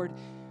is Lord,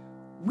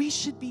 we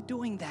should be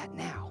doing that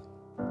now.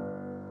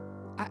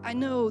 I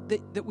know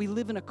that we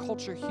live in a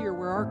culture here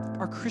where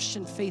our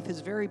Christian faith is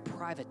very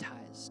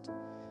privatized.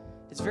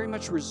 It's very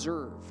much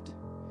reserved.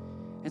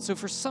 And so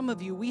for some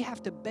of you, we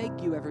have to beg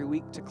you every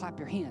week to clap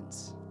your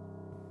hands.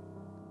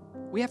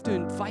 We have to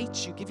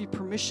invite you, give you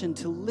permission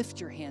to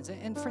lift your hands.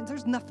 And friends,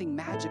 there's nothing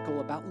magical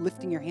about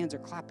lifting your hands or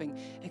clapping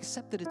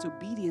except that it's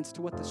obedience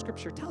to what the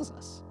scripture tells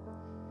us.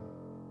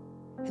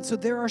 And so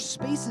there are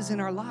spaces in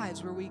our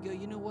lives where we go,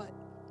 you know what?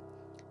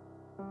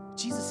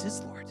 Jesus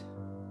is Lord.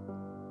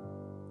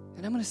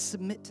 And I'm going to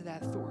submit to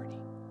that authority.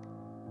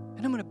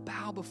 And I'm going to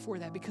bow before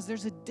that because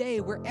there's a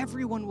day where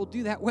everyone will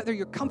do that, whether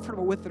you're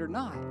comfortable with it or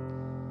not.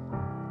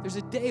 There's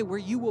a day where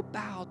you will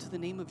bow to the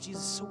name of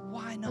Jesus. So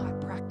why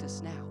not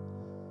practice now?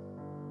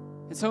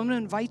 And so I'm going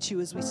to invite you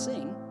as we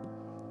sing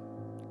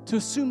to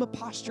assume a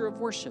posture of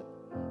worship.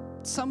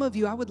 Some of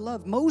you,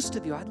 most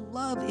of you, I'd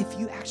love if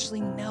you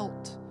actually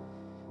knelt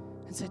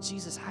and said,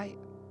 Jesus,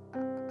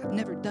 I've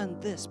never done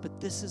this,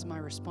 but this is my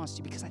response to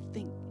you because I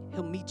think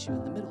he'll meet you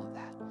in the middle of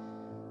that.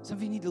 Some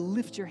of you need to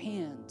lift your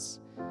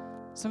hands.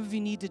 Some of you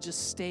need to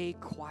just stay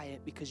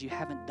quiet because you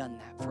haven't done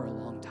that for a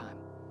long time.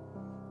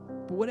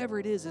 But whatever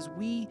it is, as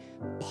we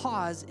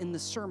pause in the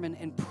sermon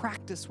and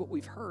practice what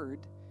we've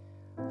heard,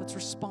 let's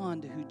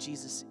respond to who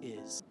Jesus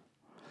is.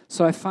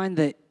 So I find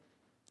that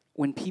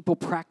when people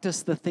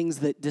practice the things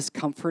that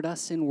discomfort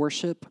us in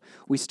worship,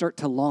 we start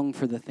to long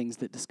for the things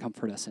that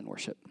discomfort us in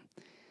worship.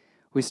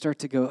 We start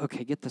to go,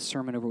 okay, get the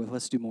sermon over with.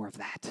 Let's do more of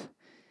that.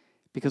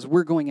 Because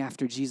we're going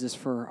after Jesus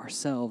for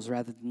ourselves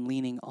rather than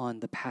leaning on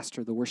the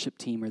pastor, the worship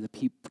team, or the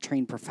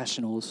trained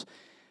professionals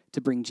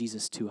to bring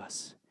Jesus to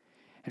us.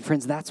 And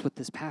friends, that's what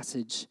this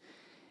passage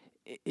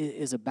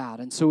is about.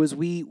 And so as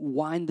we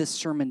wind this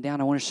sermon down,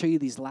 I want to show you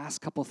these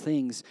last couple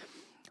things.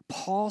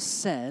 Paul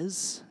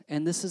says,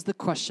 and this is the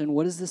question,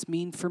 what does this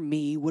mean for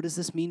me? What does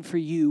this mean for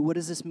you? What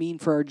does this mean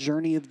for our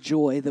journey of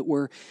joy that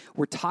we're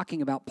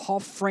talking about? Paul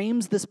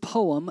frames this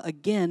poem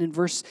again in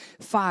verse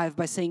 5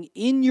 by saying,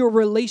 in your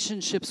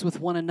relationships with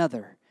one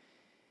another,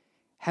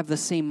 have the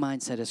same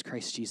mindset as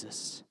Christ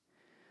Jesus.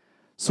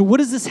 So what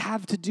does this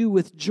have to do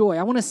with joy?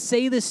 I want to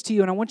say this to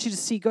you, and I want you to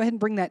see. Go ahead and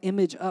bring that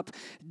image up,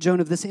 Joan,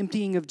 of this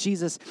emptying of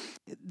Jesus.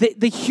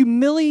 The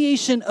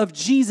humiliation of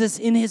Jesus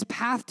in his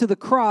path to the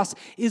cross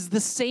is the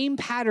same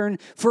pattern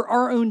for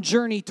our own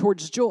journey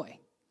towards joy.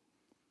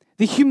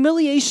 The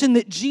humiliation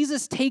that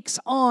Jesus takes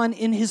on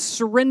in his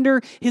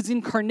surrender, his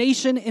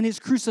incarnation, and his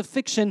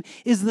crucifixion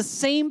is the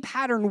same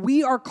pattern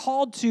we are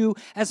called to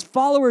as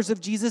followers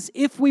of Jesus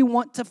if we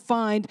want to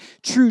find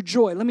true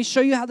joy. Let me show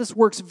you how this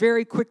works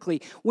very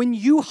quickly. When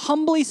you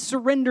humbly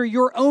surrender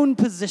your own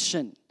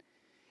position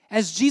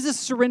as Jesus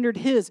surrendered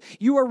his.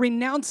 You are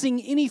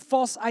renouncing any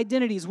false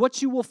identities.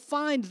 What you will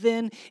find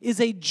then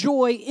is a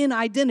joy in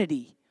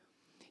identity.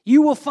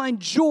 You will find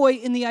joy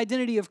in the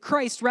identity of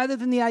Christ rather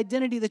than the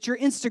identity that your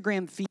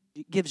Instagram feed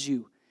gives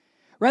you,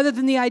 rather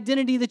than the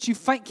identity that you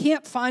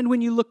can't find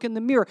when you look in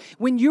the mirror.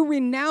 When you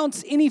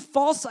renounce any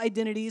false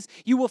identities,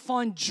 you will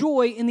find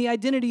joy in the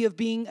identity of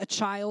being a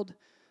child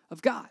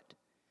of God.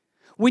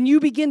 When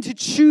you begin to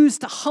choose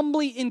to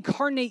humbly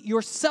incarnate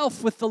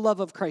yourself with the love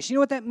of Christ, you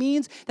know what that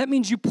means? That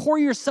means you pour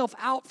yourself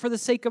out for the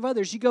sake of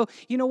others. You go,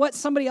 you know what?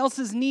 Somebody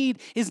else's need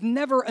is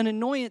never an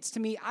annoyance to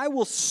me. I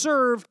will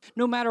serve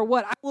no matter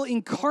what. I will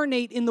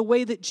incarnate in the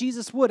way that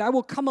Jesus would. I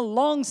will come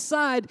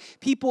alongside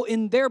people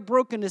in their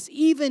brokenness,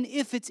 even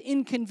if it's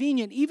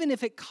inconvenient, even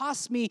if it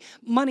costs me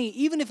money,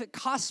 even if it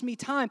costs me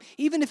time,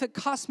 even if it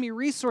costs me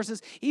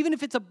resources, even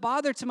if it's a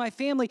bother to my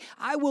family.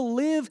 I will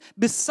live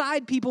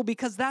beside people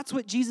because that's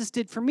what Jesus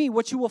did for me.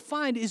 What you will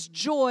find is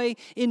joy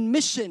in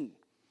mission.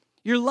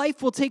 Your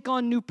life will take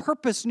on new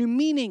purpose, new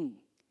meaning.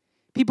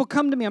 People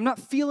come to me, I'm not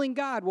feeling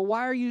God. Well,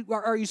 why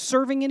are you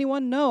serving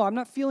anyone? No, I'm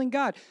not feeling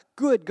God.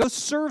 Good, go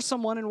serve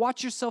someone and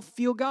watch yourself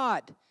feel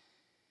God.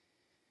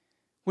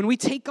 When we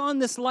take on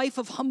this life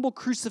of humble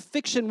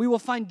crucifixion, we will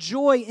find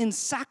joy in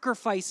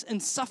sacrifice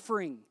and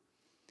suffering.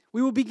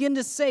 We will begin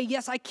to say,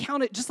 yes, I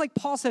count it, just like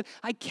Paul said,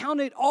 I count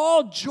it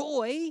all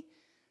joy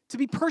to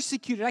be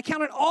persecuted. I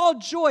count it all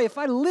joy. If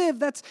I live,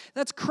 that's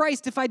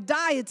Christ. If I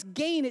die, it's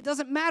gain. It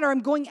doesn't matter.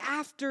 I'm going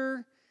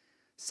after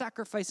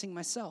sacrificing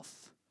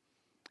myself.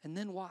 And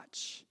then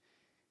watch.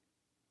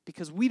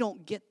 Because we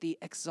don't get the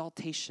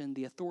exaltation,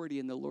 the authority,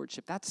 and the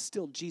lordship. That's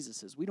still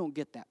Jesus's. We don't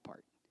get that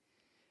part.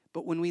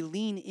 But when we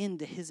lean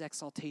into his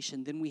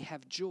exaltation, then we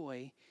have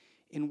joy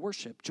in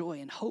worship, joy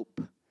in hope.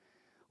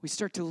 We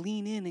start to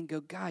lean in and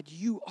go, God,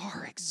 you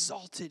are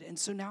exalted. And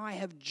so now I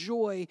have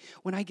joy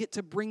when I get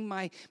to bring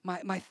my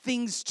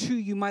things to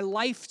you, my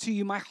life to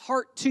you, my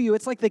heart to you.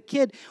 It's like the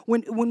kid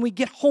when we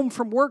get home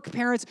from work,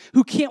 parents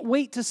who can't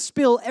wait to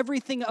spill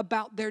everything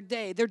about their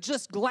day. They're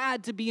just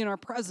glad to be in our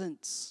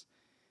presence.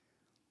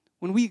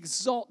 When we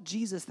exalt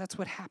Jesus, that's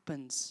what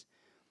happens.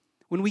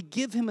 When we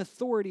give him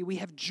authority, we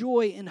have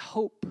joy and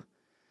hope.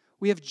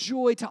 We have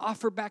joy to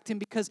offer back to him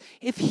because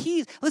if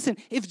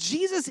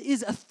Jesus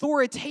is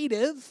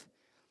authoritative,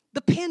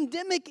 the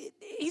pandemic,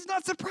 he's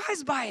not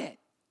surprised by it.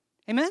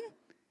 Amen?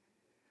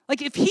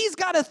 Like if he's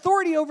got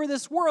authority over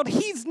this world,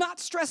 he's not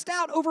stressed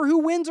out over who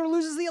wins or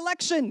loses the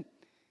election.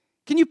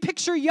 Can you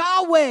picture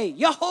Yahweh,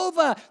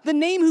 Jehovah, the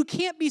name who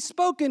can't be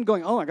spoken,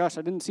 going, oh my gosh,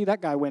 I didn't see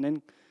that guy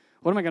winning.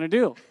 What am I going to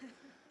do?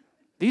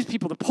 These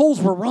people, the polls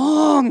were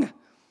wrong.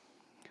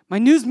 My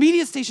news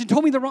media station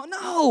told me the wrong.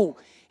 No.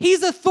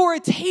 He's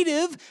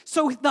authoritative,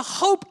 so the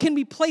hope can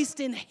be placed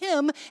in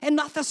him and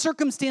not the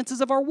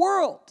circumstances of our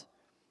world.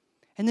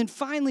 And then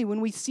finally, when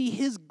we see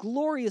his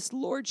glorious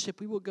lordship,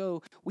 we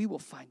will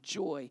find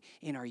joy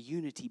in our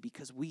unity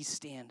because we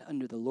stand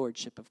under the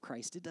lordship of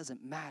Christ. It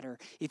doesn't matter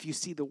if you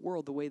see the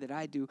world the way that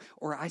I do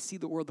or I see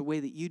the world the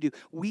way that you do.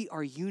 We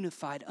are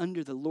unified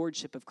under the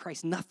lordship of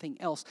Christ. Nothing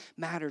else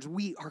matters.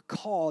 We are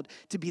called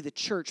to be the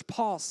church.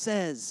 Paul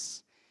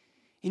says,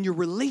 in your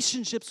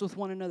relationships with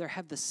one another,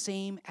 have the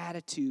same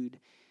attitude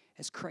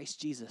as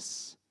Christ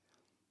Jesus.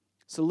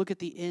 So look at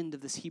the end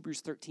of this Hebrews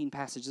 13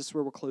 passage. This is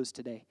where we'll close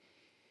today.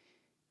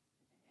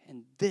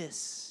 And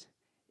this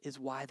is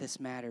why this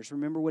matters.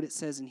 Remember what it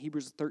says in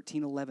Hebrews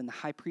 13:11. The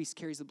high priest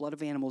carries the blood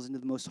of animals into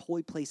the most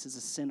holy place as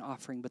a sin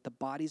offering, but the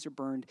bodies are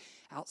burned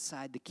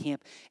outside the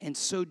camp. And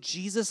so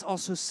Jesus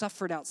also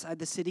suffered outside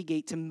the city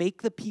gate to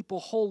make the people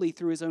holy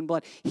through his own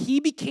blood.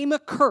 He became a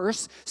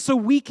curse so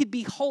we could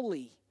be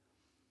holy.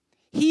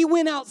 He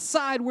went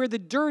outside where the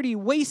dirty,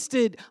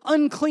 wasted,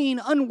 unclean,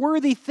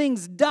 unworthy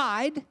things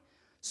died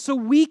so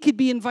we could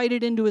be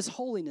invited into his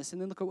holiness.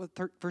 And then look at what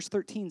verse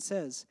 13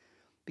 says,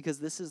 because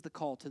this is the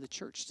call to the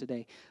church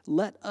today.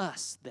 Let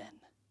us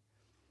then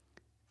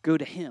go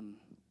to him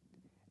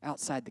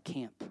outside the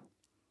camp,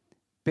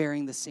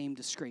 bearing the same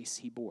disgrace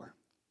he bore.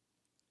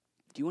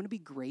 Do you want to be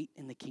great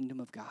in the kingdom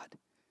of God?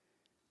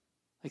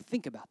 Like,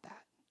 think about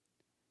that.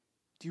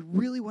 Do you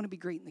really want to be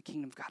great in the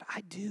kingdom of God?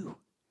 I do.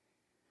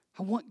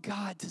 I want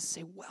God to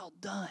say, well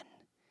done.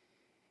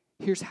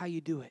 Here's how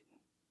you do it.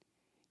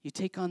 You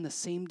take on the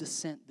same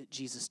descent that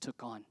Jesus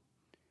took on.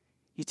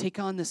 You take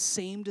on the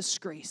same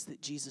disgrace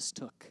that Jesus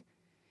took.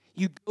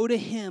 You go to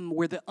him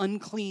where the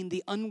unclean,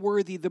 the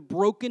unworthy, the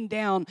broken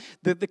down,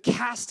 the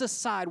cast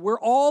aside, where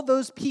all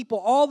those people,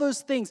 all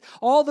those things,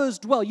 all those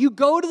dwell. You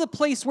go to the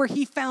place where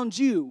he found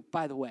you,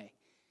 by the way.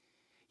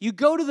 You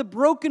go to the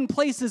broken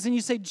places and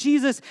you say,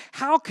 Jesus,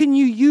 how can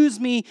you use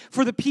me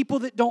for the people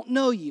that don't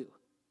know you?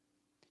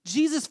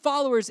 Jesus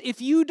followers,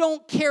 if you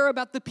don't care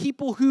about the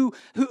people who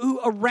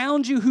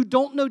around you who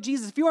don't know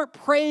Jesus, if you aren't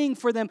praying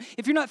for them,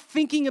 if you're not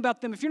thinking about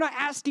them, if you're not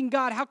asking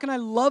God, how can I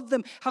love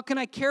them? How can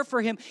I care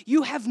for him?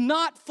 You have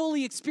not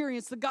fully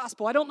experienced the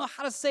gospel. I don't know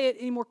how to say it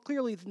any more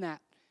clearly than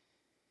that.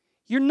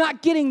 You're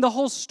not getting the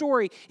whole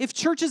story. If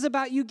church is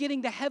about you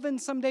getting to heaven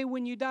someday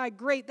when you die,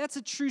 great. That's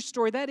a true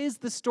story. That is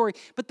the story.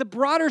 But the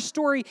broader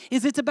story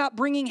is it's about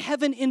bringing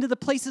heaven into the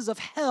places of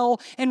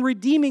hell and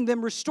redeeming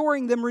them,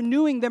 restoring them,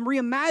 renewing them,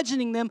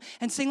 reimagining them,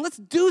 and saying, let's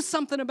do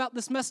something about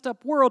this messed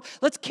up world.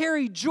 Let's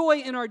carry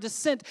joy in our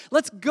descent.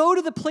 Let's go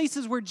to the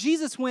places where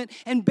Jesus went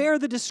and bear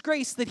the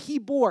disgrace that he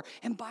bore.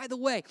 And by the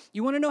way,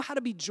 you want to know how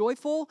to be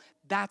joyful?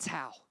 That's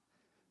how.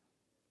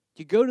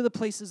 You go to the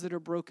places that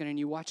are broken and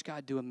you watch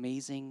God do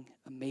amazing,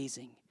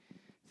 amazing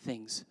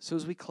things. So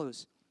as we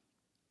close,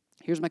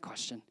 here's my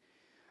question.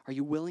 Are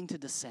you willing to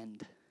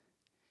descend?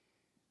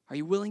 Are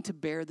you willing to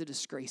bear the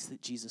disgrace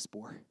that Jesus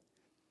bore?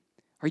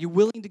 Are you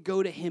willing to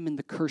go to him in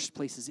the cursed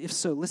places? If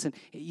so, listen,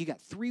 you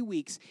got 3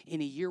 weeks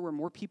in a year where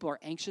more people are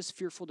anxious,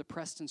 fearful,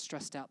 depressed, and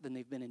stressed out than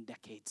they've been in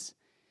decades.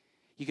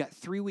 You got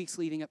 3 weeks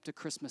leading up to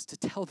Christmas to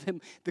tell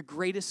them the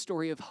greatest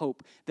story of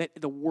hope that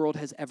the world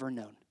has ever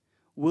known.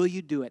 Will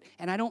you do it?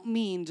 And I don't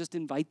mean just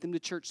invite them to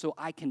church so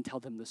I can tell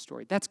them the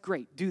story. That's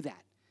great. Do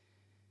that.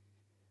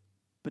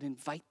 But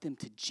invite them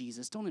to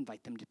Jesus. Don't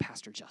invite them to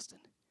Pastor Justin.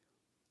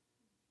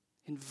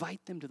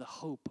 Invite them to the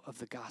hope of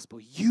the gospel.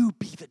 You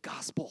be the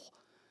gospel.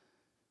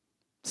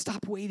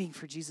 Stop waiting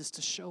for Jesus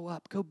to show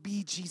up. Go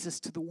be Jesus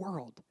to the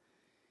world.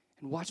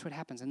 And watch what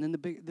happens. And then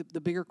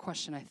the bigger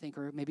question, I think,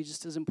 or maybe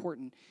just as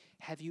important,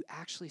 have you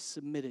actually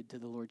submitted to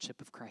the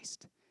lordship of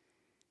Christ?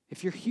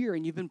 If you're here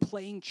and you've been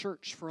playing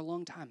church for a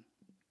long time,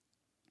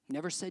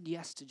 never said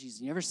yes to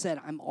Jesus. You never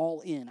said, I'm all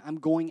in. I'm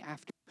going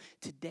after you.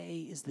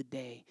 Today is the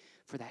day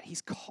for that.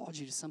 He's called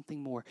you to something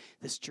more,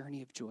 this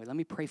journey of joy. Let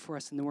me pray for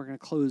us, and then we're going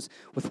to close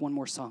with one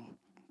more song.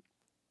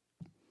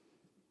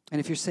 And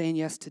if you're saying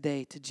yes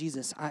today to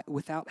Jesus,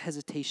 without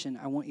hesitation,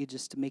 I want you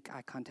just to make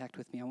eye contact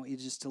with me. I want you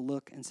just to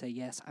look and say,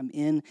 yes, I'm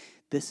in.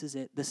 This is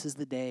it. This is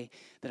the day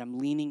that I'm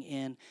leaning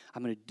in.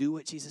 I'm going to do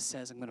what Jesus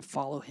says. I'm going to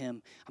follow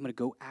him. I'm going to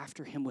go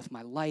after him with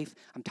my life.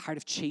 I'm tired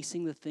of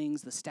chasing the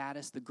things, the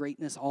status, the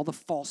greatness, all the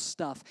false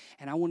stuff.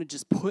 And I want to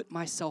just put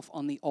myself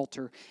on the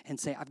altar and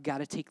say, I've got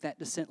to take that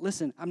descent.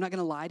 Listen, I'm not going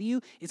to lie to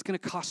you. It's going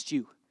to cost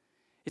you.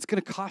 It's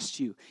going to cost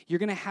you. You're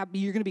going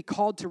to be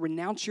called to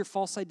renounce your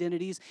false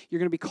identities. You're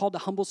going to be called to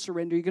humble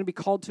surrender. You're going to be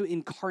called to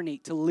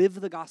incarnate, to live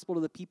the gospel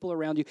to the people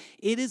around you.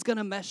 It is going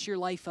to mess your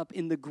life up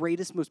in the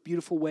greatest, most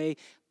beautiful way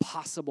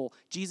possible.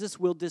 Jesus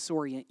will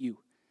disorient you.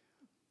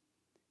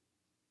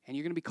 And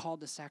you're going to be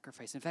called to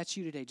sacrifice. And if that's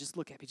you today, just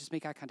look at me. Just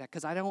make eye contact.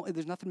 Because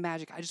there's nothing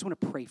magic. I just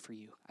want to pray for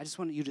you. I just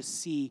want you to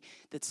see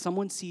that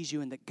someone sees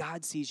you and that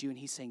God sees you and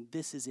he's saying,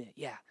 this is it.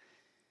 Yeah.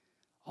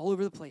 All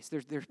over the place,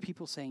 there's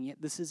people saying, yeah,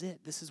 this is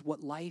it. This is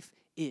what life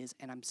is.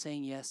 And I'm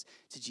saying yes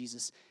to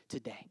Jesus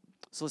today.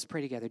 So let's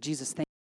pray together. Jesus, thank you.